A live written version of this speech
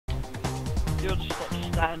You're just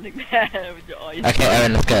not standing there with your eyes. Okay,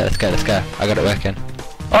 Owen, let's go. I got it working.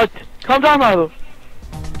 Oh, calm down, Adam.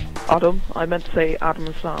 Adam, I meant to say Adam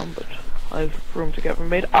and Sam, but I've room together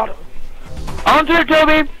made Adam. On to it,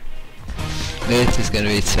 Toby! This is gonna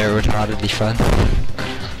be so retardedly fun.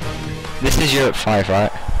 This is Europe 5,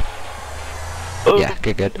 right? Yeah,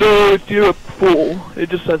 good. No, it's Europe 4. It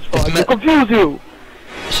just says 5. It confuse you!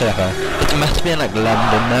 Shut up, Owen. It must be in like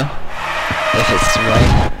London though. If it's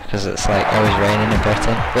rain, because it's like always raining in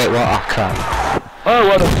Britain. Wait, what? Oh crap. Oh,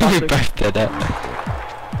 what a We classic. both did it.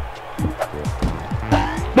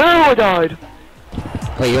 No, I died!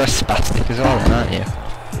 Wait, you're a spastic as well then, aren't you?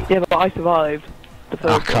 Yeah, but I survived. The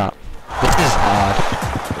Oh first crap. This is hard.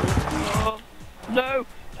 Oh, no!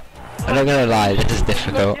 I'm not gonna lie, this is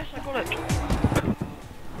difficult. Yes, I got it.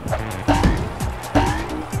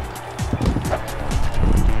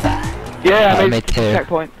 Yeah, I I made made 2.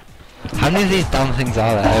 checkpoint. How many of these damn things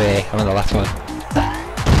are there? Oh yeah, I'm on the last one.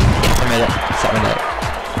 Yes, I made it. Set my note.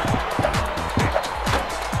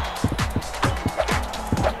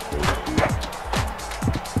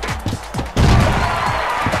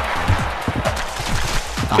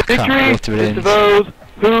 Oh, Victory water is to balloons. those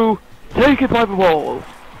who take it by the balls.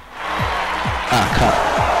 Ah, crap.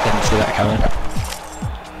 Didn't see that coming.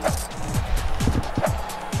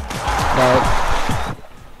 No.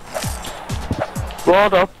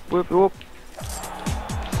 Squad up, whoop.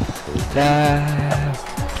 No.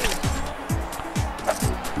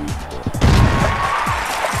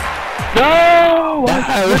 No!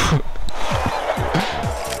 No.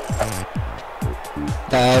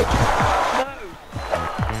 No.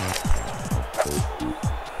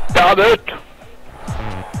 Damn it!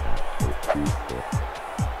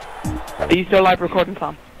 Are you still live recording,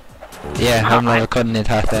 Sam? Yeah, I'm not recording the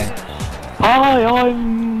entire thing. Hi,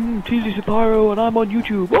 I'm TDC Pyro and I'm on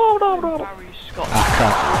YouTube. Oh no! Barry Scott. Ah,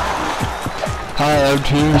 crap. Hi, I'm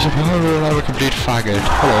TDC Pyro and I'm a complete faggot.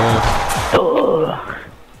 Hello. Ugh.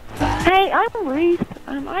 Hey, I'm Reese,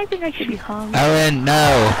 and I think I should be hung. Owen,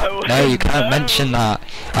 no. Owen, No, you can't no. mention that.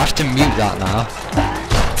 I have to mute that now.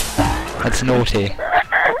 That's naughty.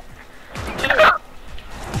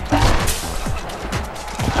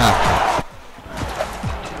 Ah.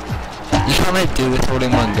 You can't like do this all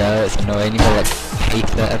in one go, it's annoying, you gotta like hate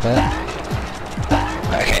it a bit.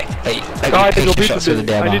 Okay, hey, Guys, take you'll your be shots with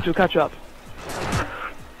the I DMR. need to catch up.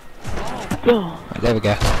 Oh. Right, there we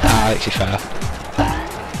go. Ah, actually fair.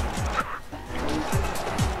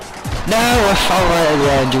 No, I fell right at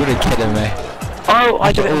the end, you would've kidding me. Oh,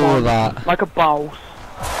 I did it in all one. that. Like a boss.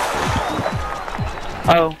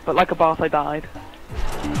 Oh, but like a boss I died.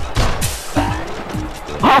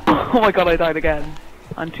 Oh my god, I died again.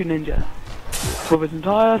 And 2 ninja. With his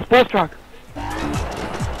entire sports track.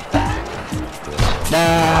 No!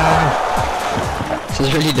 This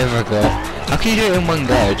is really difficult. How can you do it in one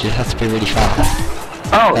go? It just has to be really fast.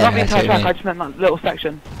 Oh, Yeah, not the I see entire what you track, mean. I just meant that little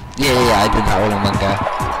section. Yeah, I did that all in one go.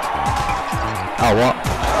 Oh, what?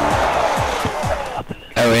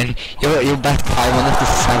 Owen, your best time on this is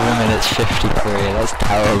 7 minutes 53. That's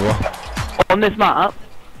terrible. On this map,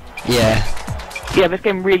 Yeah. yeah, this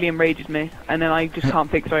game really enrages me, and then I just can't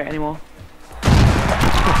fix it anymore.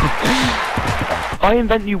 I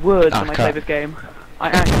invent new words when I play this game. I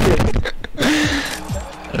actually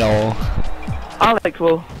do. No. Alex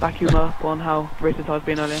will back you up on how racist I was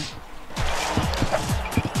being earlier.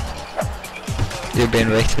 You're being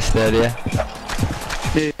racist earlier.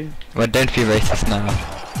 Yeah. Well, don't be racist now.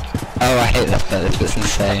 Oh, I hate this bit. This bit's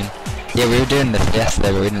insane. Yeah, we were doing this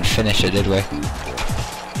yesterday, but we didn't finish it, did we?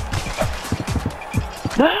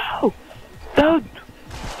 No! Don't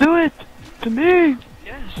do it to me!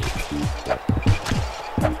 Yes.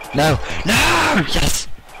 No! No! Yes!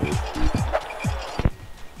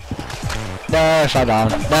 No, I fell down.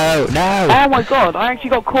 No! No! Oh my god, I actually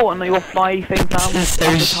got caught on your fly thing down. This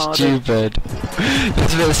is so stupid.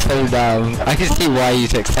 This bit's so dumb. I can see why you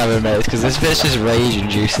took 7 minutes, because this bit's just rage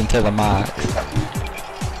inducing to the max.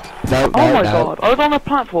 No, Oh my no. god, I was on a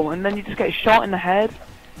platform and then you just get shot in the head.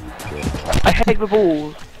 I hate the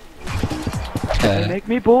balls. They make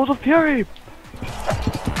me balls of fury.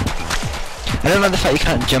 I don't like the fact you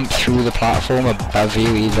can't jump through the platform above you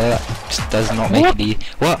either. That just does not make What? it easy.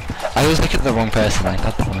 What? I always look at the wrong person, like,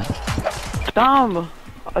 god damn it.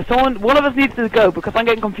 Damn. One of us needs to go because I'm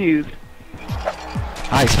getting confused.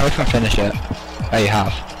 Alex, how can finish it? Oh, you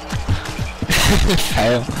have.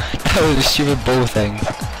 Fail. That was a stupid ball thing.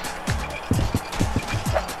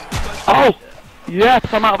 Oh! Yes,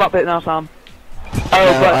 I'm out of that bit now, Sam. Oh,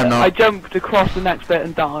 No, but I'm not. I jumped across the next bit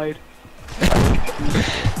and died.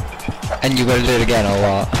 And you gotta do it again, or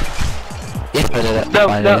what? Yes, I did it. No,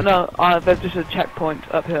 finally. no, no, there's just a checkpoint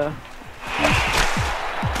up here.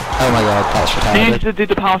 Oh my god, that's You need retarded. to do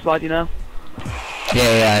the power slide, you know.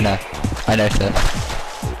 Yeah, I know. I noticed.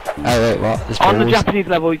 Oh wait, what? There's On the balls. Japanese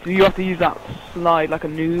level, you have to use that slide like a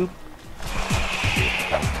noob.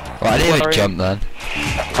 Well, I didn't even Sorry. jump then.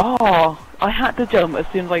 Oh, I had to jump as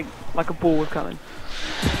soon as like a ball was coming.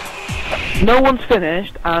 No one's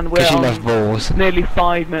finished, and we're Because you on love balls. nearly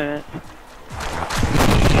 5 minutes.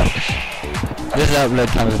 This upload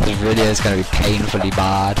time of this video is going to be painfully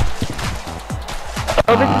bad.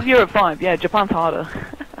 Oh, this is Europe 5. Yeah, Japan's harder.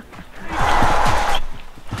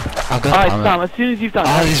 Oh god Alright, damn it. Sam, as soon as you've done Oh,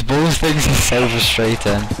 that, these balls things are so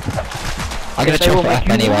frustrating. I'm gonna they chop will it make up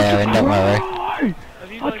you anyway, want to Owen, don't worry. cry.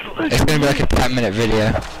 Have you guys got It's gonna be like a 10-minute video.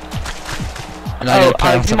 And I'm Oh, gonna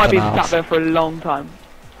play on you might be something sat else. there for a long time.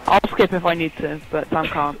 I'll skip if I need to, but Sam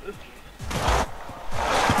can't.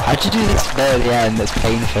 How'd you do this bit at the end that's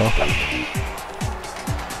painful?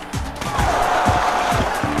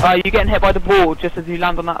 You're getting hit by the ball just as you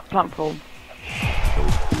land on that platform.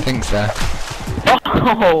 I think so.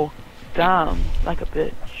 Oh, damn, like a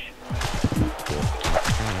bitch.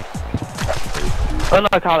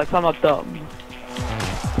 Unlike Alex, I'm not dumb.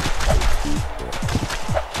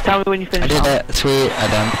 Tell me when you I finish. did it, sweet, I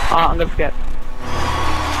done. I'm gonna skip.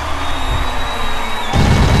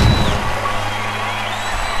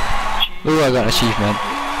 Ooh, I got an achievement.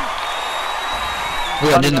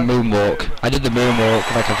 Ooh, I did the moonwalk. I did the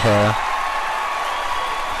moonwalk like a pro.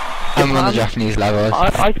 I'm on the Japanese level.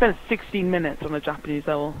 I spent 16 minutes on the Japanese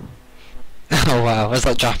level. Oh wow, was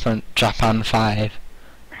that Japan 5?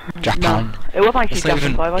 Japan. No, it was actually It's not Japan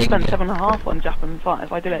even 5. I spent English. 7.5 on Japan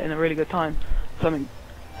 5. I did it in a really good time. Something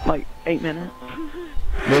like 8 minutes.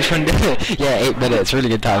 Which one did it? Yeah, 8 minutes, really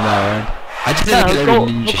good time there, Aaron. I just did No, like a for little gold,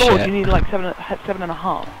 ninja for gold shit. you need like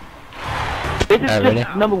 7.5. This is Oh, just really?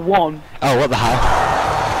 number 1. Oh, what the hell?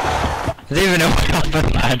 I don't even know what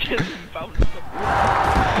happened, man.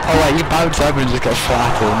 Oh wait, you bounce up and just get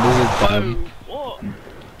flattened, this is dumb. What?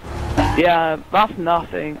 Yeah, that's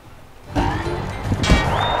nothing.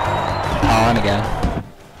 Oh, and again.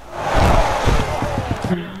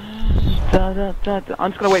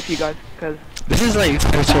 I'm just gonna wait for you guys, because... This is like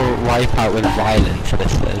total wipeout with violence,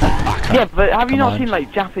 this is. Yeah, but have you Come not on. seen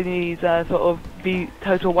like Japanese sort of the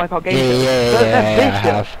total wipeout Yeah, games? yeah, They're I vicious.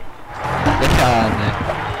 have. Look at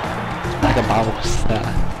like a mouse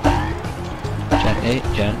there.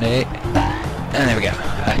 Gently. And there we go.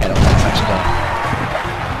 Okay, that's actually done.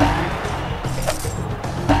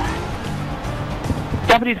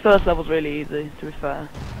 Japanese first level's really easy, to be fair.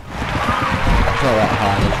 It's not that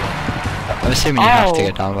hard, is it? I'm assuming you have to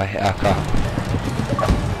get down by here. Oh crap.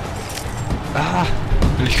 Ah!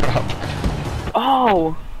 Holy crap.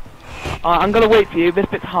 Oh! I'm gonna wait for you. This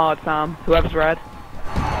bit's hard, Sam. Whoever's red.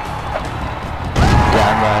 Yeah,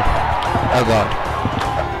 I'm red. Oh god.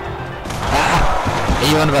 Ah! Are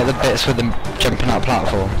you on about the bits with them jumping out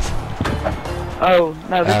platforms? Oh,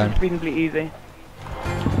 no, this is reasonably easy.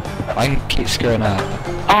 I can keep screwing up.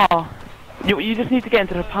 Oh! You just need to get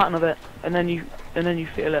into the pattern of it, and then you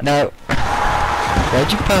feel it. No. Why'd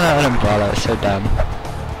you put out an umbrella? It's so dumb.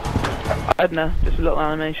 I don't know, just a little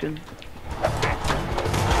animation.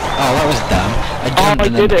 Oh, that was dumb. I jumped I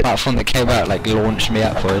and then did the it. platform that came out like launched me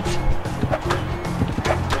upwards.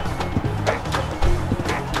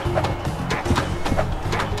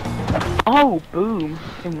 Oh, boom!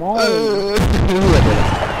 In one. I did it.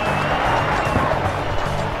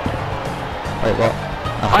 Wait, what?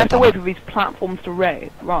 Oh, I have to damn. wait for these platforms to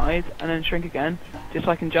rise and then shrink again, just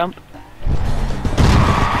so I can jump.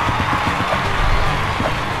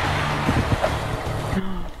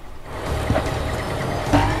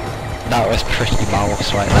 That was pretty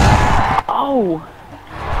mouse right there. Oh!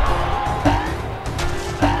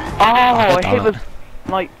 Oh, I hit damn with,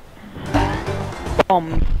 like,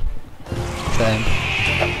 bombs. Same.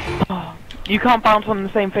 You can't bounce on the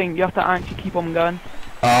same thing, you have to actually keep on going.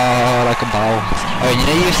 Oh, like a bounce. Oh, you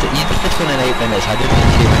know you did this one in 8 minutes, I did it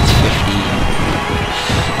in 2 minutes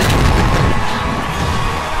 15.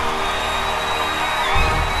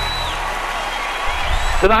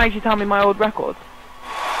 Did that actually tell me my old record?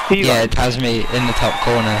 Yeah, it has me in the top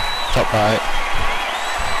corner, top right.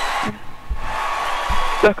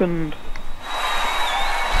 Second.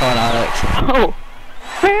 Come on, Alex. Oh!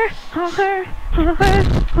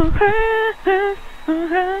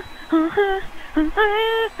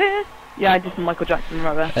 Yeah, I did some Michael Jackson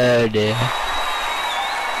right there. Oh dear.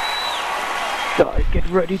 Guys, get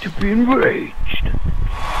ready to be enraged.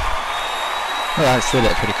 Well, I still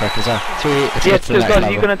did it pretty quick as well. Sweet, let's Yeah, get to so the next guys, are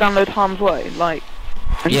level. you gonna download Harm's Way? Like...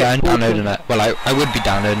 and Yeah, I'm get downloading it. Well, I would be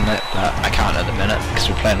downloading it, but I can't at the minute because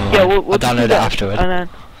we're playing online. Yeah, we'll I'll download it do that, afterward. And then...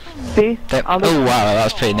 See? Oh wow, that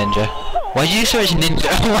was pretty ninja. Why do you so much ninja?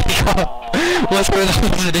 Oh my god! What's going on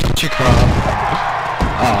with the ninja car?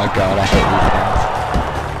 Oh god, I hate these things.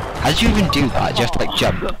 How did you even do that? Do you have to like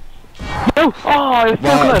jump? No! Oh, it was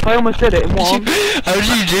so close. I almost did it in one. How did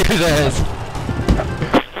you do this?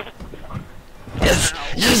 Yes!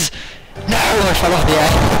 Yes! No! I fell off the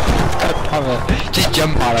air. God damn it. Just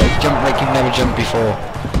jump on it. Jump like you've never jumped before.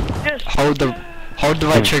 Yes. Hold the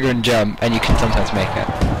right trigger and jump, and you can sometimes make it.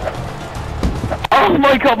 Oh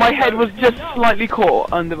my god, my head was just slightly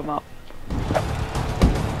caught under the map.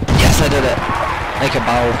 Yes, I did it. Make a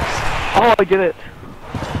bow. Oh, I did it.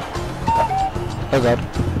 Oh god.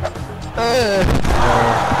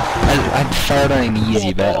 I failed on an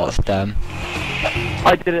easy bit, that's dumb.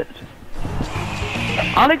 I did it.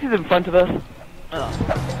 Alex is in front of us.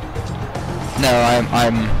 No,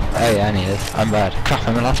 I'm oh yeah, and he is. I'm bad. Crap,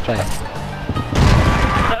 I'm in last place.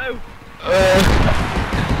 No.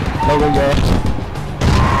 Oh my god.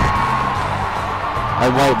 I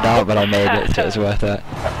wiped out, but I made it, so it was worth it.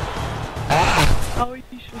 Ah! Oh, you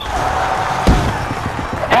should.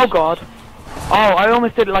 Oh god. Oh, I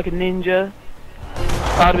almost did it like a ninja.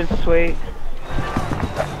 That would have been sweet.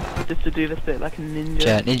 Just to do this bit like a ninja.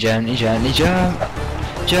 Gently, gently, gently, jump!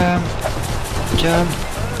 Jump! Jump!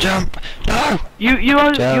 Jump! No! You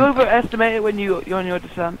overestimate it when you're on your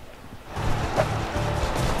descent.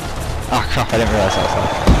 Ah crap, I didn't realise that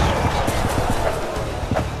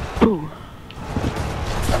was Ooh.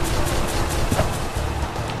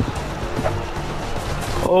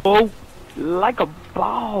 Oh, like a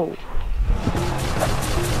ball.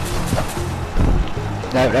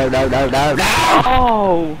 No, no, no, no, no, no!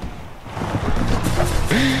 Oh!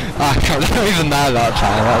 Ah crap, not even that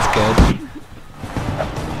time, that's good.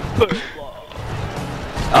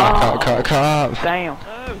 Ah crap, crap. Damn.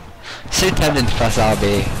 No. So tempting to press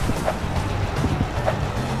RB.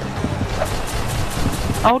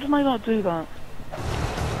 How did I not do that?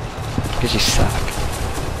 Because you suck.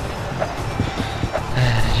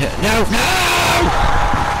 No, no!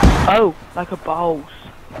 Oh, like a boss.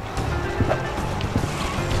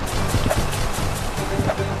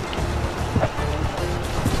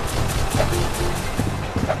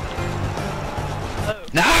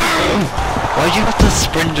 No! Why'd you have to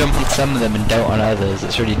sprint jump on some of them and don't on others?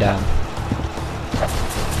 It's really dumb.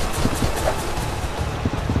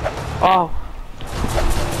 Oh.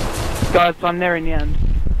 Guys, I'm nearing the end.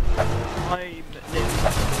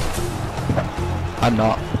 I'm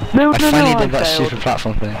not. No, I no, finally no, did that failed. super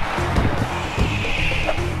platform thing.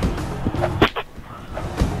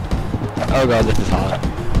 Oh god, this is hard.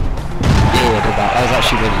 Yeah, I did that. That was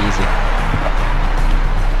actually really easy.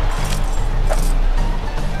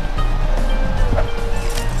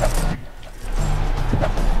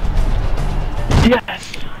 Yes!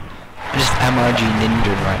 I'm just MRG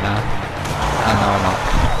ninja right now. And no, I'm not.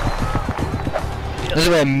 This is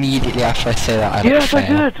where immediately after I say that I Yes, fail.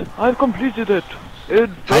 I did! I've completed it!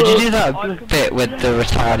 How'd you do that bit with the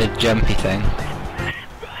retarded jumpy thing?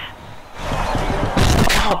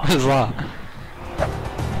 What was that?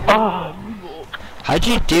 Ah! How'd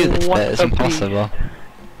you do this What bit? It's a impossible.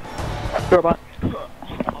 Go back.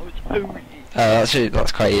 I was only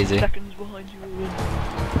That's quite easy. seconds behind you.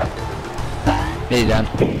 Nearly done.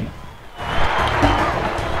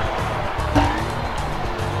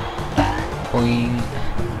 Boing.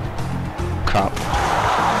 Crap.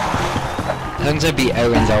 As long as I beat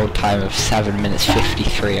Owen's old time of 7 minutes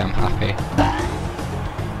 53, I'm happy.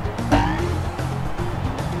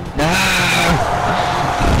 No!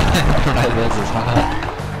 Right, this is hard.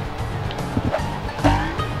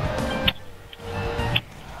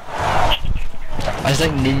 I was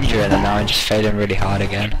like ninja in it now, I'm just failing really hard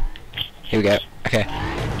again. Here we go. Okay.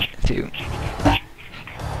 2.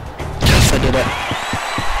 Yes, I did it.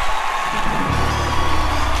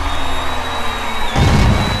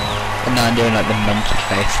 And now I'm doing like the monkey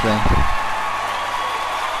face thing.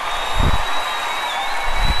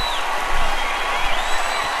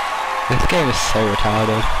 This game is so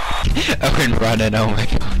retarded. Owen running, oh my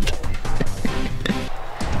god.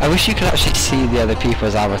 I wish you could actually see the other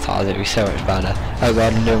people's avatars, it'd be so much better. Oh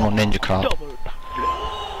god, I'm doing more ninja crap.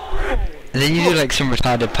 And then you do like some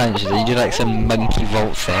retarded punches, and you do like some monkey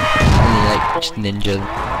vault thing, and you like just ninja.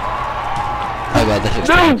 Oh god, this looks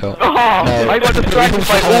difficult. Oh, No. I got distracted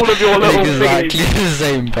by all of your little exactly thingies. the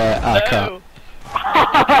same bit. Oh crap.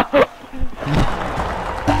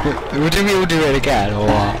 Would we all do it again, or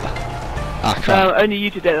what? Ah crap. Only you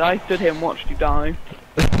two did it. I stood here and watched you die.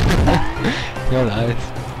 You're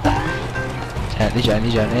nice. Gently,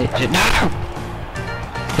 gently, gently. No!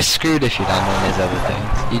 You're screwed if you land on these other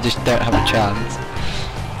things. You just don't have a chance.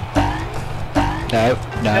 No,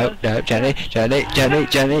 no, no, Jenny, Jenny, Jenny,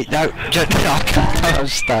 Jenny, no, Jenny, no, I can't, I'm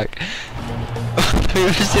stuck. Who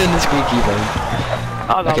was doing the squeaky thing?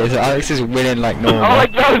 Oh, Okay, so Alex is winning like normal. Oh,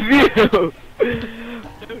 like that was you!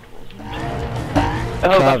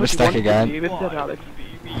 Oh, Can't be what stuck you again. wanted to be, Alex.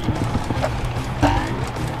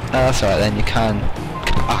 No, that's alright then, you can.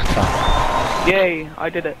 Oh, I can't. Yay, I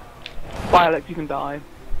did it. Bye, Alex, you can die.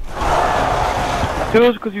 It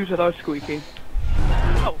was because you said I was squeaky.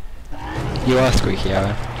 Oh. You are squeaky,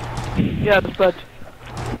 Aaron. Yes, but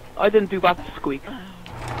I didn't do bad to squeak.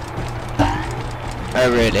 Oh,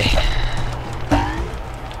 really?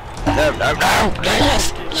 No, no, no!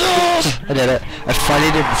 Yes! Yes! I did it. I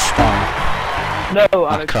finally did the star. No,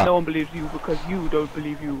 Alex, crap. no one believes you because you don't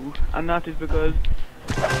believe you. And that is because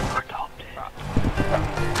you're adopted.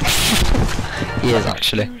 He is,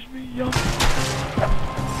 actually. Excuse me, young.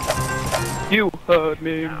 You heard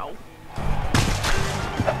me. Ow.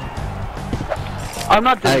 I'm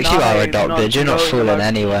not denying. Alex, you are adopted. You're not knowing fooling about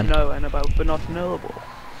anyone. Knowing about, but not knowable.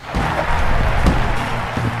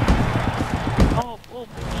 Oh, well.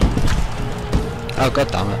 Oh, god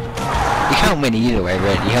damn it. You can't win either way,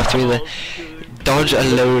 really. You have to either dodge a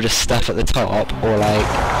load of stuff at the top, or like,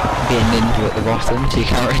 be a ninja at the bottom, so you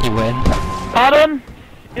can't really win. Pardon?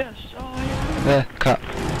 Yes, Yeah, cut.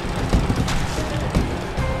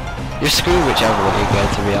 You're screwed whichever way you go,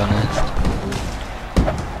 to be honest.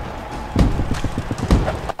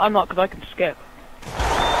 I'm not, because I can skip.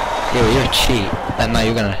 Yeah, well, you're a cheat, and now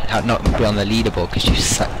you're gonna not be on the leaderboard because you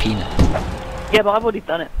suck penis. Yeah, but I've already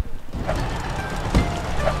done it.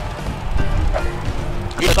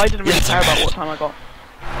 Because I didn't really Yes, care about what time I got.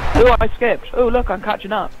 Oh, I skipped. Oh, look, I'm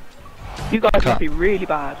catching up. You guys must be really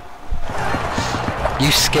bad.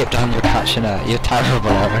 You skipped and you're catching up. You're terrible,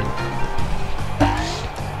 Aaron.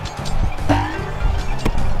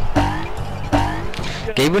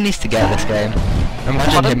 Gable needs to get this game.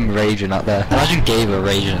 Imagine him raging up there. Imagine Gable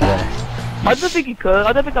raging at this. I don't think he could.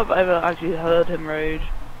 I don't think I've ever actually heard him rage.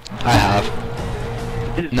 I have.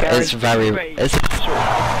 Is it No, scary? it's very. It's.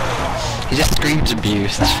 He just screams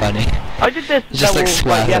abuse. It's funny. I did this Just like double,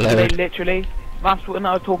 swear yesterday, load. literally. That's when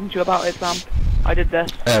I was talking to you about it, Sam. I did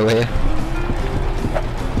this. Oh, were you?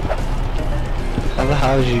 How the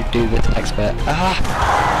hell did you do this, expert? Ah!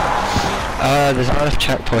 There's not enough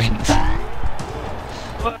checkpoints.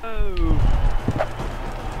 Whoa.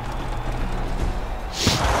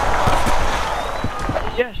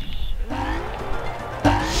 Yes.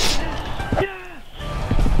 Yes.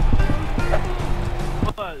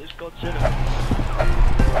 Oh, this Godzilla.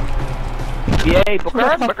 Yay,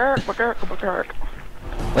 Booker, Booker, Booker, Booker.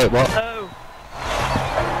 Wait, what? No.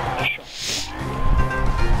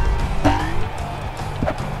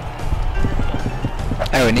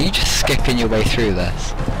 Oh, and are you just skipping your way through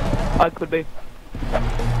this? I could be.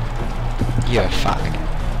 You're a fag.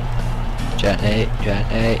 Gently,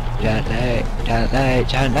 gently, gently, gently,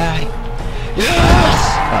 gently. Yes!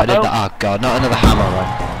 Oh, I did Oh. that. Oh god, not another hammer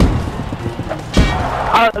one.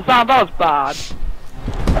 Sam, that was bad.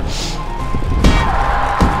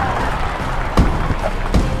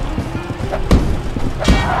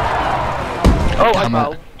 Oh, Damn I it.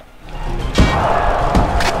 fell.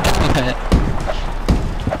 Damn it.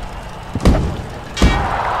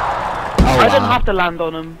 Oh, I didn't wow. have to land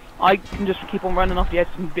on him. I can just keep on running off the edge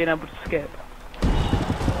and being able to skip.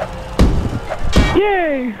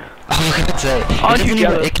 Yay! I was gonna say, Aren't you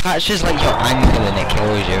jealous? it catches like your ankle and it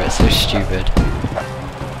kills you. It's so stupid.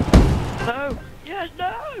 No. Yes,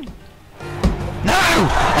 no. No!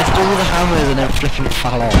 I did all the hammers and then flipping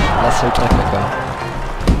fell off. That's so typical.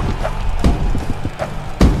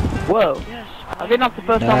 Whoa. Yes. I think that's the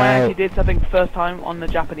first time I No. actually did something first time on the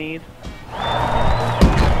Japanese.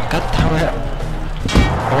 God damn it.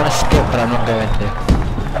 I want to skip, but I'm not going to.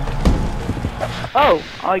 Oh,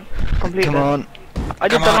 I completed Come it. on. I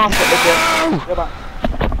did Come the on. last bit No! Go back.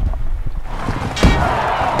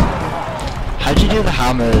 How do you do the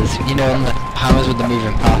hammers? You know, on the hammers with the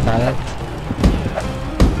moving path, Alex?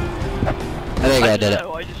 Oh, there you go, I did it.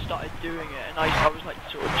 I just started doing it, and I was like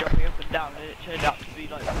sort of jumping up and down, and it turned out to be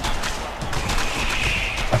like.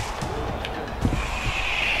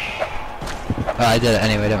 Oh, I did it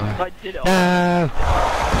anyway, don't worry. I did it. No!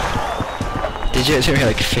 Did you? It took me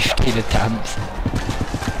like 15 attempts.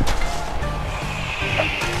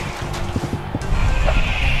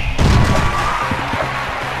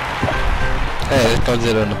 Hey, there's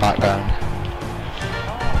Godzilla in the background.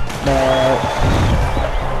 No.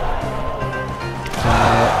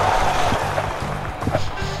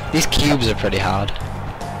 These cubes are pretty hard.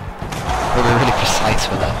 We'll be really precise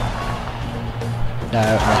with it. No,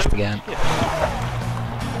 I missed again.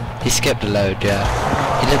 He skipped a load, yeah.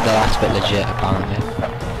 He did the last bit legit, apparently.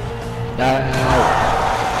 No!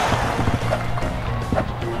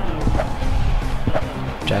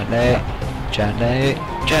 Gently. Gently.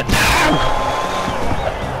 Gently.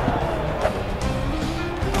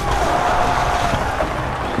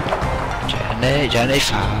 No! Gently,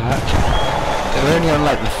 fuck. We're only on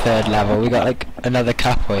like the 3rd level, we got like another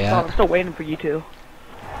couple, Oh, yeah? I'm still waiting for you two.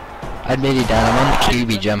 I'm nearly done, I'm on the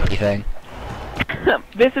QB jumpy thing.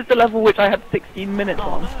 This is the level which I had 16 minutes Oh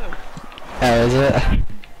on. no. Oh, is it?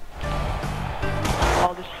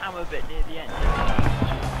 Oh, this hammer bit near the end.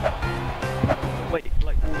 Wait,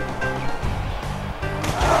 like all of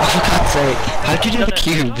Oh, for God's sake, how'd you do the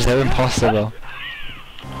cubes? They're impossible.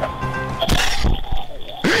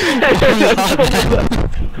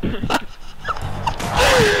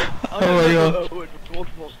 Oh my god.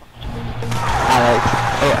 Alex,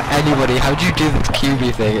 oh anybody, how do you do this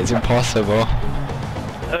QB thing? It's impossible.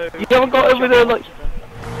 You haven't got over there like...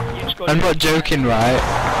 I'm not joking, right?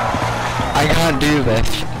 I can't do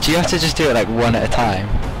this. Do you have to just do it like one at a time?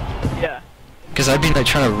 Yeah. Because I've been like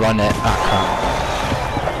trying to run it. Ah,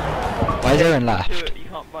 crap. Why is Owen left? Do it, you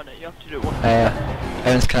can't run it, you have to do it one.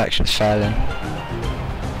 Owen's connection's failing.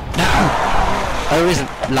 No! I always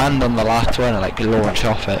land on the last one and like launch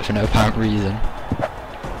off it for no apparent reason.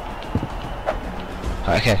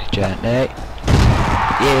 Okay, gently.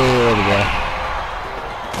 Yeah, there we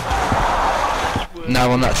go.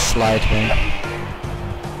 Now on that slide thing.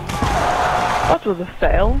 That was a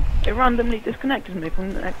fail. It randomly disconnected me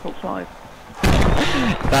from the Xbox Live.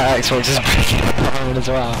 That Xbox is breaking down as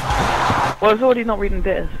well. Well, it's already not reading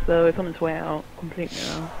this, so it's on its way out completely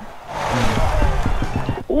now.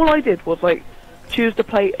 All I did was like choose to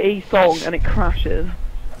play a song and it crashes.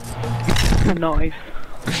 Nice.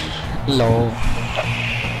 Lol.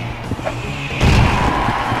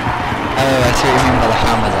 Oh, I see what you mean by the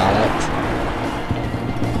hammers, Alex.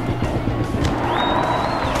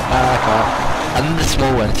 Okay. And then the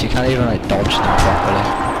small ones, you can't even like dodge them properly.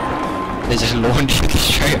 They just launch you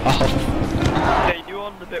straight off. Yeah, you do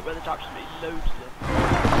on the bit where there's actually loads of them.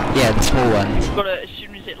 Yeah, the small ones. You've gotta, as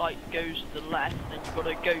soon as it like goes to the left, then you've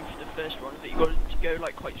gotta go for the first one, but you've got to go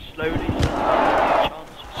like quite slowly, so there's a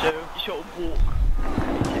chance. So you sort of walk.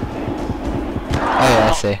 Oh yeah,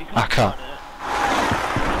 I see. I can't.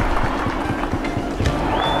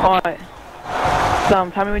 Alright.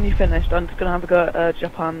 Sam, tell me when you finished. I'm just gonna have a go at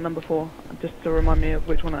Japan number 4, just to remind me of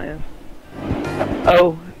which one that is.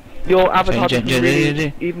 Oh, your avatar did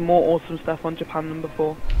really even more awesome stuff on Japan number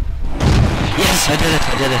 4. Yes, I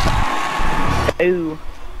did it. Ooh.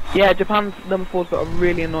 Yeah, Japan's number 4's got a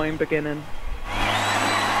really annoying beginning.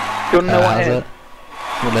 Do you wanna know what it is?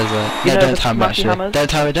 What is it? You Yeah, know don't the tell me smashy actually. hammers? Don't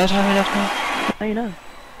tell me. Now you know.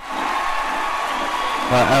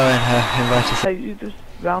 Right, Owen, invite us. So you just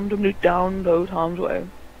randomly download harm's way.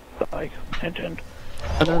 Like, hint.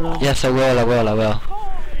 I don't know. Yes, I will.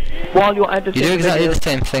 While you're editing You do exactly videos, the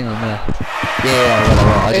same thing on there. Yeah, I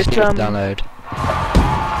will. I just It's, need to download.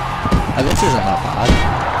 Oh, this isn't that bad.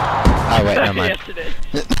 Oh wait, never mind. Yes, it is.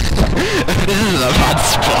 This isn't a bad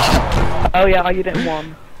spot. oh yeah, you didn't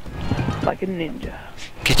one. Like a ninja.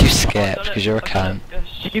 Could you skip? Because you're a cunt.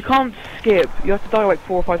 You can't skip, you have to die like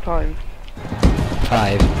 4 or 5 times.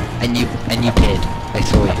 5. And you did. I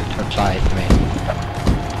saw you. Don't lie to me.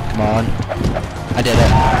 Come on. I did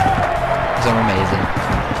it. It was amazing.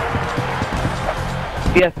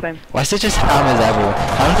 Yeah, same. Why is it just hammers everywhere?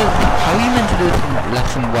 How are you meant to do this in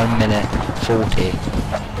less than 1 minute 40?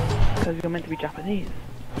 Because you're meant to be Japanese.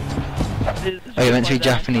 Oh, you're meant to be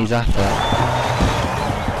Japanese after.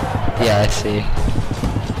 Yeah, I see.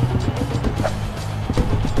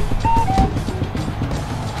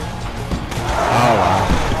 Oh wow.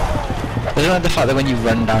 I don't like the fact that when you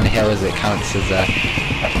run down hills it counts as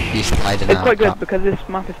you sliding out. It's quite good because this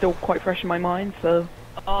map is still quite fresh in my mind, so...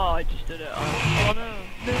 Oh, I just did it. Oh no.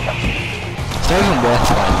 It's not even worth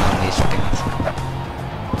sliding on these things.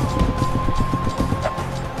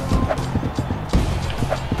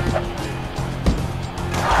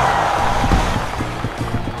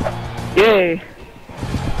 Yay!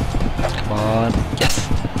 Come on. Yes!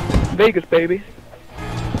 Vegas, baby.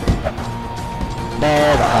 No,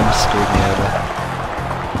 that arm screwed me over.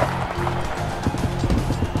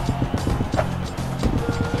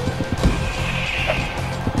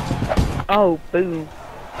 Oh, boom.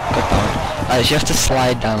 God damn it. You have to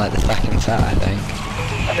slide down like the second set, I think.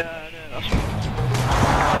 Yeah, no, that's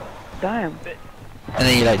right. Damn. And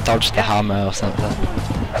then you like dodge the hammer or something.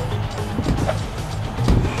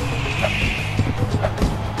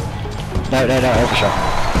 No, overshot.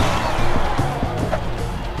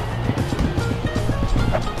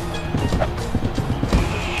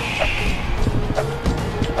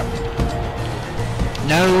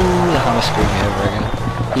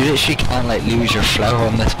 You literally can't like lose your flow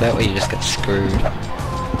on this bit where you just get screwed.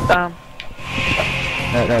 Damn.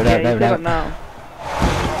 No. Now.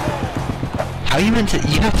 How are you meant to?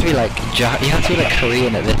 You have to be like you have to be like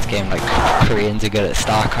Korean at this game, like Koreans are good at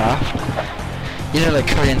StarCraft. You know, like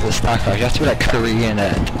Koreans at StarCraft, you have to be like Korean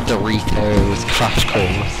at Doritos, Crash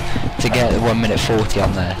Course, to get 1:40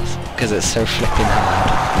 on this, because it's so flipping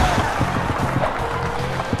hard.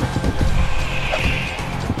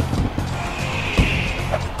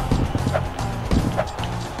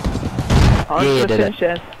 I'm Yeah, just did finish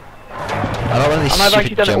this. I don't want these And I've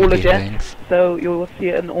actually stupid done it all jumpy legit, things. so you'll see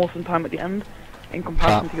it an awesome time at the end, in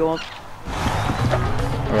comparison to yours.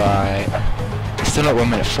 Right. It's still not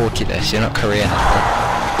 1:40 this, you're not Korean,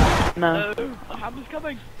 I No. No, the hammer's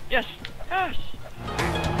coming. Yes, yes.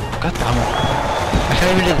 think. God damn it. I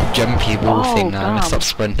can't even do the jumpy wall thing now, I'm gonna stop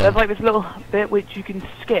sprinting. There's like this little bit which you can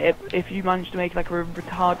skip if you manage to make like a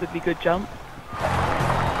retardedly good jump.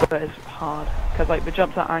 But it's hard, because like the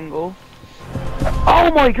jump's at angle.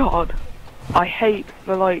 Oh my god! I hate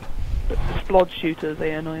the like splod shooters,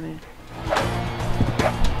 they annoy me.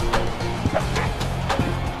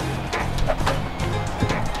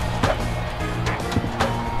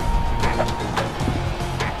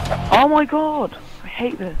 Oh my god! I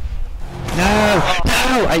hate this. No!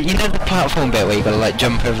 You know the platform bit where you gotta like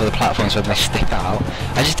jump over the platforms when they stick out?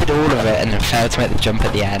 I just did all of it and then failed to make the jump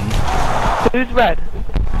at the end. Who's red?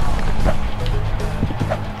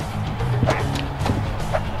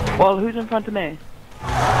 Well, who's in front of me?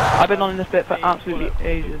 I've been on this bit for absolutely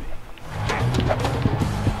ages.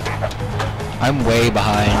 I'm way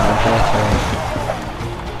behind, I'm halfway.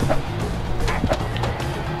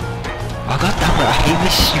 Oh god damn it, I hate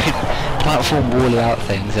these stupid platform wally out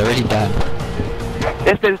things, they're really dumb.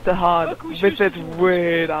 This bit's too hard. This bit's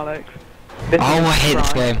weird, Alex. This Oh, I hate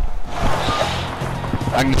this game.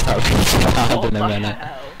 I'm gonna start really hard in a minute.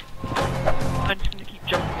 Hell? I'm just gonna keep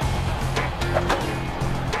jumping.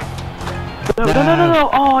 No.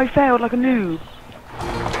 Oh, I failed like a noob.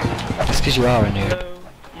 That's because you are a noob. No.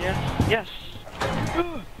 Yes.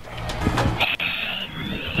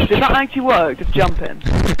 Did that actually work? Just jumping?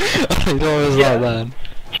 What was Yeah. that then?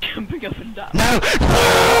 Jumping up and down. No!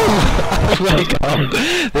 Oh my god,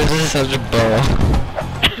 this is such a bore.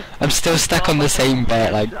 I'm still stuck on the same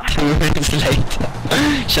bit like 2 minutes later.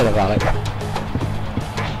 Shut up, Alex.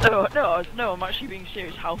 No, I'm actually being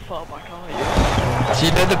serious. How far back are you? So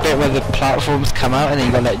you know the bit where the platforms come out and then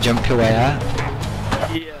you gotta like jump your way out?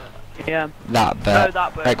 Yeah. Yeah. That bit. No,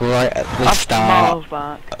 that bit. Like right at the That's start. miles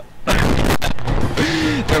back.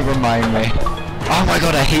 Don't remind me. Oh my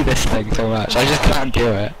god, I hate this thing so much. I just can't do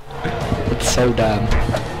it. It's so dumb.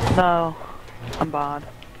 No. I'm bad.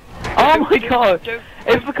 Oh my god!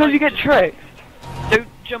 It's because you get tricked. Don't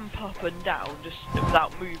jump up and down just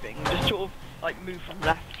without moving. Just sort of like move from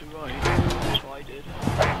left to right. That's what I did. It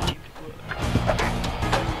seemed to work.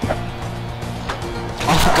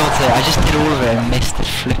 Oh for god's sake, I just did all of it and missed the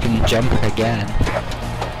flipping jump again.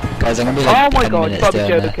 Guys, I'm gonna be like Oh my 10 god, minutes stop doing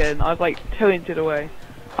this. joking. I was like 2 inches away.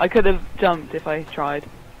 I could have jumped if I tried.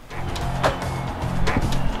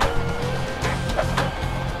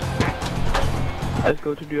 Let's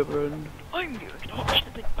go to the other end. I'm going to watch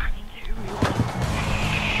the Big Bang too.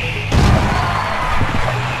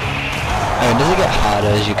 Oh, does it get harder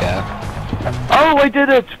as you go? Oh, I did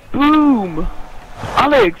it! Boom!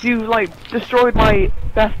 Alex, you like destroyed my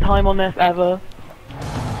best time on this ever.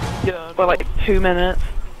 Yeah. For like 2 minutes.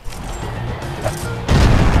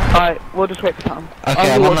 Alright, we'll just wait for time.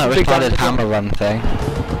 Okay, I'm on that retarded hammer run thing.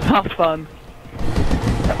 That's fun.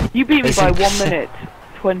 You beat me It's by 1 insane. minute,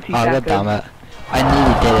 20 Oh seconds. god damn it. I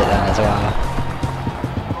nearly did it then as well.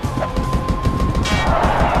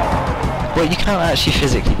 Well, you can't actually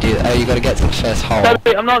physically do that. Oh, you gotta get to the first hole.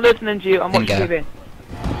 Sorry, I'm not listening to you, I'm Then watching go. TV.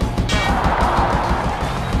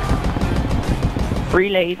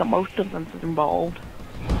 Relays are most of them involved.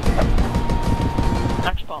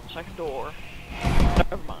 Next part, second door.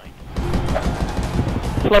 Never mind.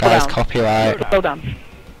 Slow Guys, down. copyright. Slow down.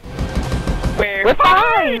 We're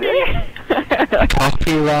fine!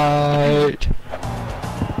 Copyright.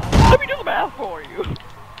 Let me do the math for you.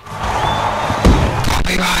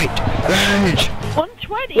 Copyright. Rage.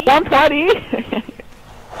 120. 120!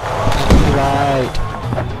 Copyright.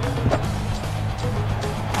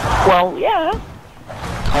 Well, yeah.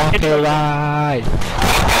 Copyright. Copyright.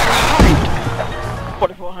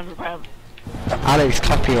 £4,400. Alex,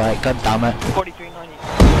 copyright. God damn it. $43.90.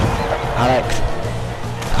 Alex.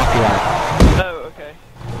 Copyright. Oh, okay.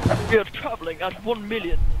 We are travelling at 1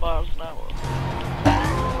 million miles an hour.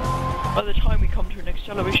 By the time we come to an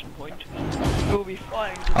acceleration point, we will be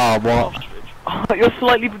flying to Oh, the what? ostrich. Oh, you're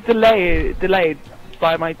slightly delayed.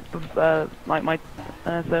 by my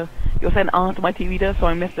so you're saying after my TV does, so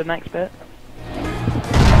I missed the next bit.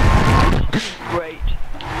 Great.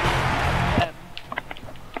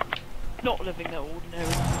 Not living their ordinary.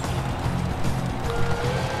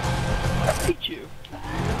 Pichu.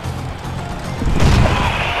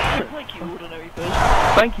 Thank you, ordinary person.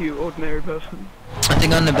 Thank you, ordinary person. I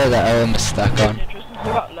think I'm the bit that Owen was stuck on. Interesting. What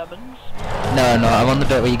about lemons? No, I'm on the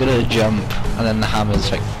bit where you gotta jump and then the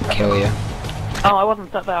hammers like kill you. Oh, I wasn't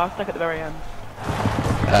stuck there. I was stuck at the very end.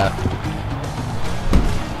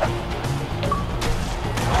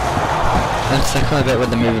 I'm stuck on the bit with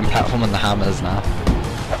the moving platform and the hammers now.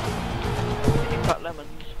 What about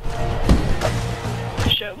lemons?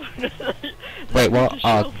 Show. Wait, what?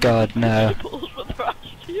 Oh god, no. Vegetables, but they're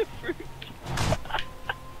actually a fruit.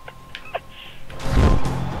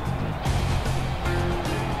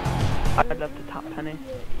 I'd love to tap Penny.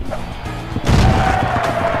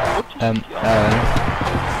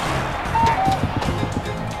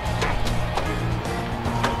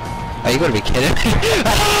 Oh, you gotta be kidding me.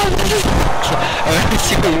 I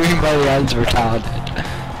see what you mean by the ends retarded.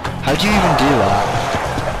 How do you even do that?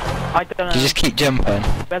 I don't know. Do you just keep jumping?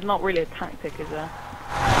 There's not really a tactic, is there?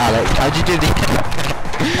 Alex, how'd you do the...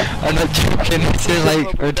 I'm not joking, this is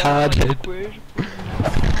like retarded.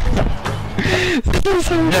 This is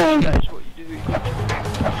so dumb. That's what you do.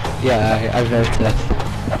 Yeah, I've noticed.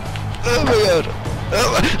 Oh my god.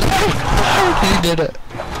 Oh, you did it.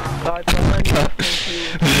 I've done only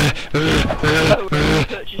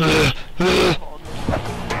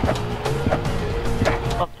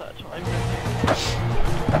Not that time.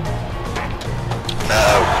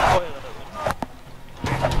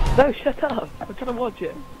 No, shut up. I'm trying to watch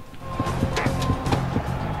it.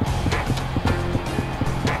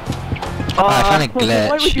 Oh, I found a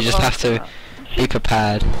why would glitch, you just have to that? be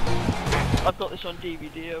prepared. I've got this on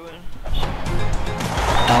DVD, Owen.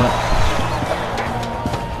 Damn it.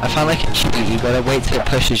 I found like a cheat, you gotta wait till it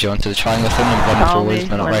pushes you onto the triangle thing and run Tell forwards, me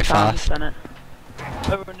but not when very Sam's fast. done it.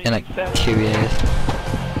 In like 2 years.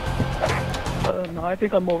 No, I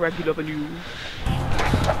think I'm more regular than you.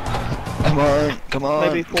 Come on, come on,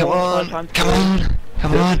 Maybe 4 come or on, 5 times. come on,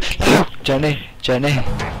 come on. No. Johnny, Johnny,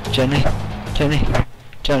 Johnny, Johnny,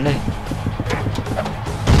 Johnny.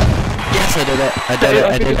 Yes, I did it, I did it,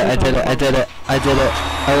 I did it, I did it, I did it, I did it.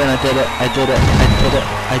 Owen, I did it, I did it, I did it,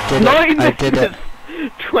 I did it, I did it.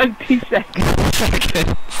 20 seconds.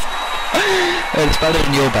 It's better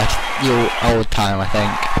than your old time, I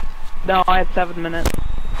think. No, I had 7 minutes.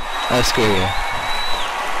 Oh, screw you.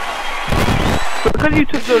 But because you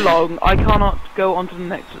took so long, I cannot go on to the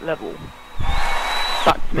next level.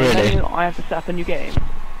 That's me. Really? Then I have to set up a new game.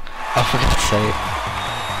 Oh, for God's sake.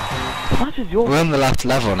 That is your... We're on the last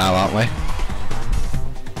level now, aren't we?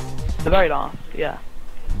 The very last, yeah.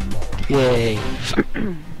 Yay.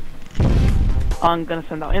 I'm gonna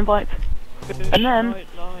send out invites. And then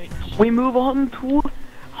we move on to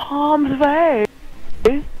Harm's Way.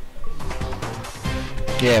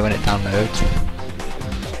 Yeah, when it downloads.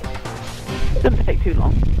 Doesn't take too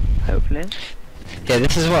long, hopefully. Yeah,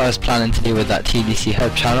 this is what I was planning to do with that TDC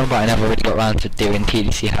Hub channel, but I never really got around to doing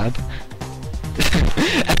TDC Hub.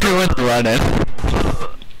 Everyone's running.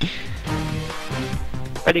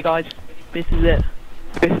 Ready, guys? This is it.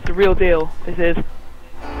 This is the real deal. This is...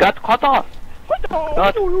 Got Kata!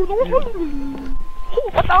 That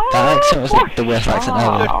accent was like the worst accent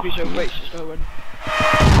ever. Don't be so racist, Owen.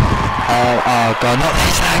 Oh god, not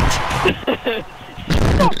this act!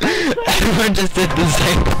 Everyone just did the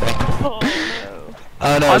same thing. Oh no.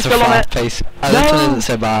 Oh no, it's a fast pace. Oh, this one isn't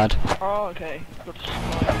so bad. Oh, okay. Got to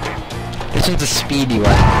slide. This one's a speedy one.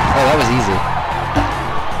 Oh, that was easy.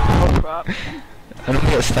 Oh crap. I don't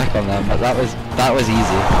get stuck on them, but that was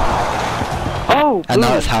easy. Oh! And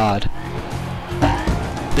now it's hard.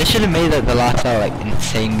 They should have made the last level like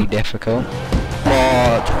insanely difficult.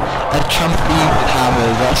 But a trampoline with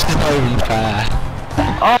hammers, that's just not even fair.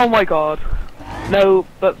 Oh my god. No,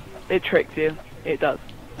 but it tricks you. It does.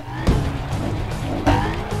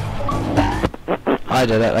 I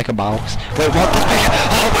did it like a mouse. Wait, what the heck?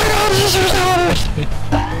 Oh my god, this is retarded!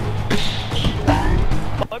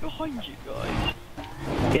 Am I behind you guys?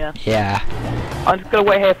 Yeah. Yeah. I'm just gonna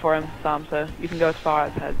wait here for him, Sam, so you can go as far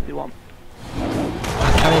ahead as you want.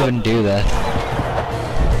 I can't even do this.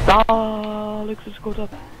 Ah, looks just caught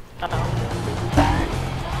up.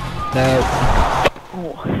 No.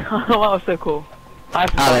 Oh, that was so cool. I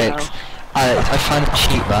have to Alex, I found a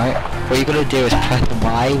cheat, right? What you gotta do is press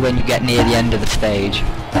Y when you get near the end of the stage.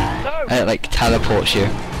 No! And it like teleports you.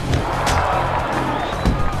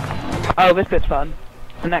 Oh, this bit's fun.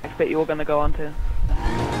 The next bit you're gonna go on to.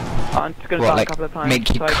 I'm just gonna What, start like, a couple of times. make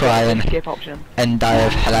you so I cry get the and- skip option. And die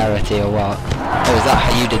of hilarity or what? Oh, is that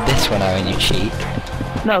how you did this one, Owen, you cheat?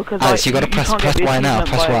 No, because Alex, you gotta press can't get the Y now,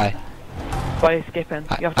 achievement press Y. by skipping.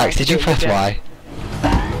 You have to Alex, did you do it press again. Y?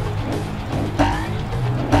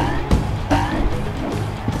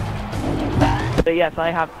 But yes, I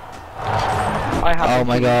have. Oh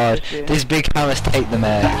my god, this year. these big hammers take the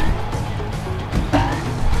egg.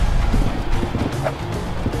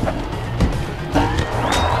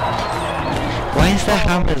 Why is there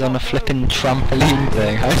hammers on a flipping trampoline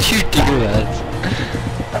thing? How do you do that?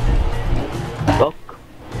 Duck.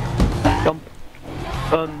 Jump.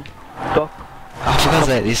 Duck. Oh, for God's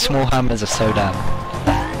sake, these small hammers are so damn.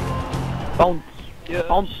 Bounce. Yes.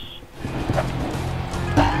 Bounce.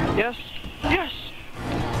 Yes. Yes.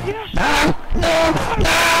 Yes. No! No!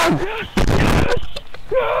 No!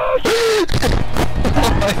 Oh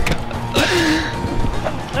my god.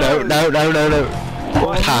 No, no, no, no, no.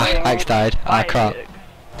 Ha, Axe died. Ah, crap.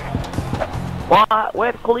 What?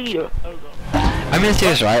 We're clear. Oh god. I'm being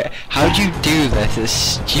serious, right? How'd you do this? It's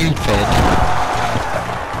stupid.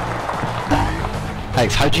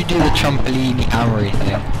 Alex, how'd you do the trampoline hammery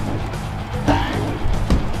thing?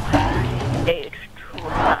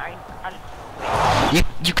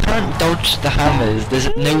 You can't dodge the hammers.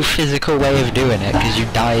 There's no physical way of doing it because you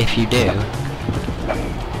die if you do.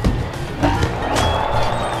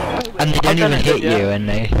 And they don't even hit you, and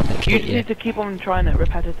they You hit just you. need to keep on trying it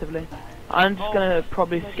repetitively. I'm just gonna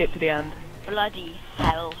probably skip to the end. Bloody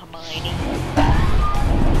hell, Hermione.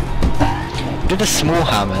 Do the small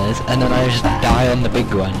hammers, and then I just die on the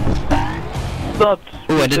big one. But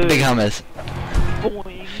Oh, I did the big hammers.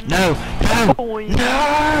 Boing. No! No! Boing. No!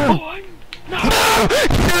 Boing. No!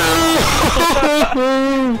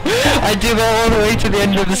 I did that all the way to the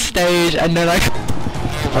end of the stage, and then I...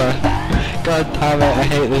 God damn it, I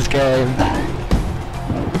hate this game.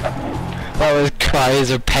 That was cries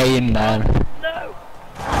of pain, man. No.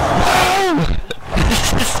 No!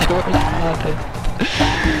 This is so retarded.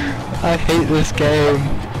 I hate this game.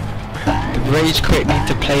 Rage Quit need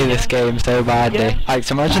to play this game so badly. Yes. Like,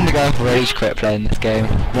 so imagine the guy for Rage Quit playing this game.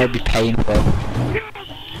 That'd be painful. Yes.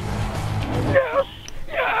 Yes.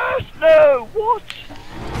 Yes. No. What?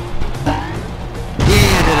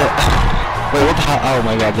 Yeah, I did it. Wait, what the hell? Oh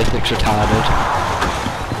my god, this looks retarded.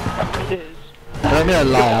 It is. I'm not gonna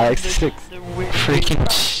lie, Alex, this looks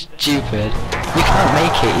freaking stupid. You can't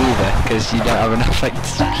make it either, because you don't have enough, like,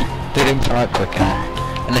 they don't come out quick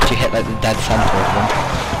enough. Unless you hit, like, the dead center of them.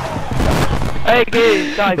 hey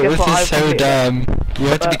guys, But guess this what? is I've so completed it. dumb. You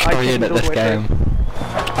have to be But I Korean at couldn't this do it game.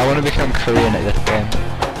 I want to become Korean at this game.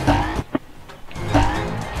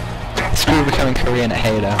 Screw becoming Korean at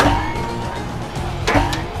Halo.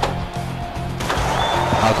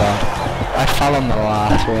 Oh god. I fell on the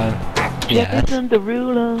last one. Yes. Jefferson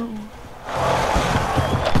Derulo.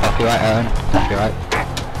 Copyright, Owen. Copyright.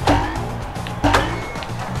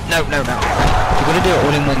 No, no, no. You gotta do it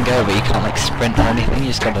all in one go, but you can't like sprint or anything. You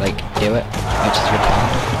just gotta like do it, which is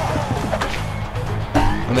retarded.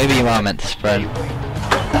 Or maybe you are meant to sprint.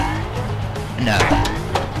 No.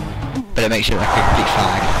 But it makes you look like a complete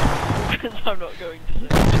fag. I'm not going to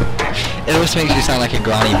say. It also makes you sound like a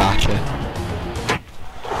granny basher.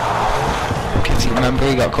 Because you remember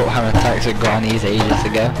he got caught having attacks with grannies ages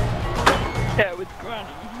ago? Yeah, with Granny.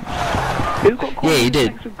 Who got caught Yeah, he in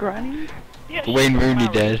did. sex with Granny? Yeah, Wayne she's Rooney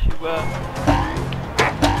married did. to,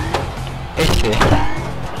 Is she?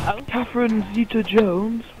 Catherine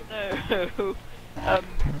Zeta-Jones? no.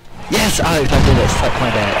 Yes, Alex, I did it. Suck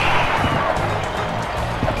my dick.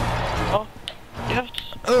 Oh. Yes.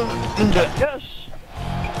 Oh, ninja. Yes.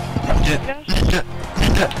 Ninja. Yes. Ninja.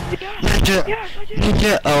 Ninja. Ninja. Yes, I did.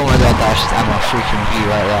 Ninja. Oh my god, that's just my freaking view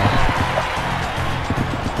right there.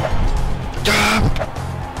 Jump!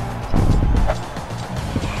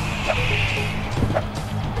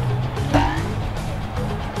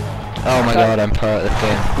 Oh my god, I'm pro at this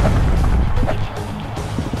game.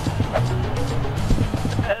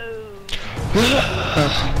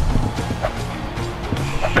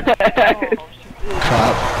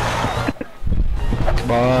 Crap.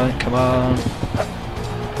 Come on, come on.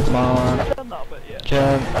 Come on. I've done that bit, yeah.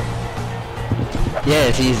 Jump. Yeah,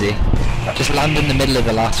 it's easy. Just land in the middle of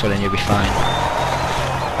the last one and you'll be fine.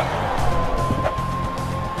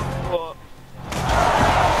 What?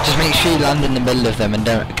 Just make sure you land in the middle of them and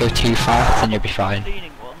don't go too fast and you'll be fine.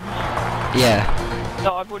 Leaning ones. Yeah.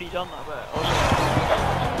 No, I've already done that bit.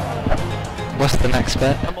 What's the next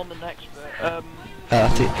bit? I'm on the next bit.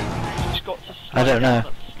 That's it. Just got to I don't know. slide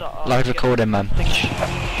down at the start. Live Get recording, man. the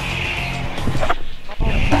thing-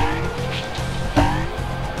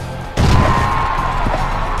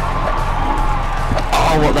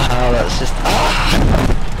 Oh, what What the hell, that's just...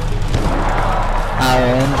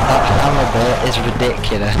 Aaron, that hammer bit is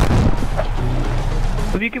ridiculous.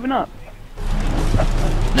 Have you given up?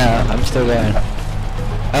 No, I'm still going.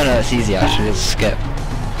 Oh no, it's easy actually, it's a skip.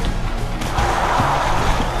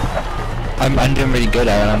 I'm doing really good,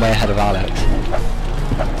 Aaron, I'm way ahead of Alex.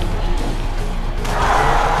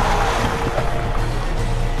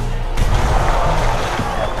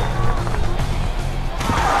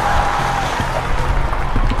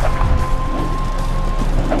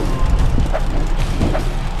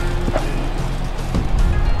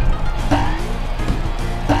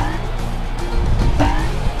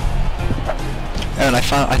 And I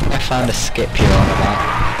think I found a skip you're on about.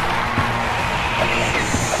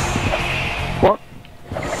 What?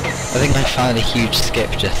 I think I found a huge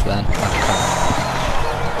skip just then.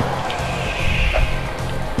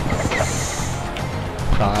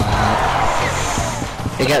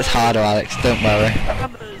 It gets harder, Alex, don't worry.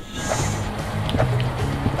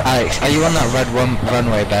 Alex, are you on that red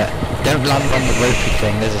runway bit? Don't land on the ropey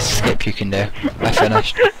thing, there's a skip you can do. I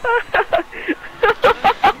finished.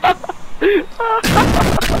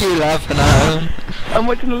 You laughing at him? I'm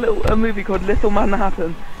watching a movie called Little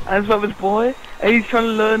Manhattan, and it's about this boy, and he's trying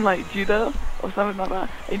to learn like judo or something like that.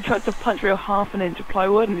 And he tries to punch through ½ inch of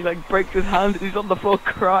plywood, and he like breaks his hand, and he's on the floor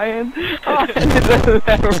crying. It's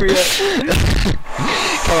hilarious.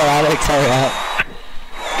 Come on, Alex, hurry up.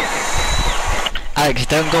 Alex,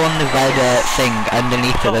 don't go on the red thing.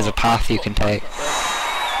 Underneath it, there's a path you can take.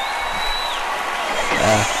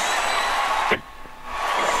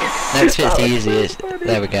 Next bit's the easiest.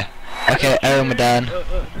 There we go. Okay, Aaron, we're done.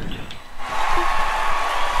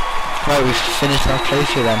 Right, we've finished our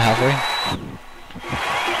playthrough then, have we?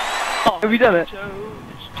 Have you done it?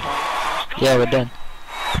 Yeah, we're done.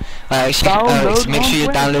 Alex, make sure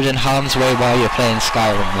you're downloading Harm's Way while you're playing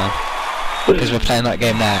Skyrim, man. Because we're playing that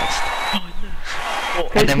game next.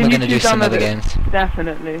 And then we're going to do some other games.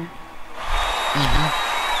 Definitely.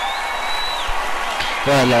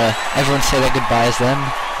 Well, everyone say their goodbyes then.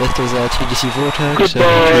 This was TDC Vort3x,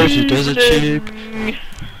 TDC Desertsheep,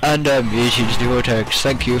 and TDC Vort3x.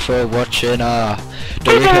 Thank you for watching our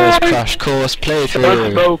Doritos Crash Course playthrough.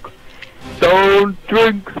 Don't smoke, don't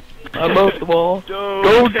drink, and most of all,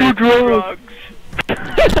 don't do drugs.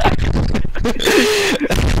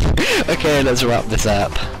 Okay, let's wrap this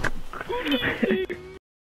up.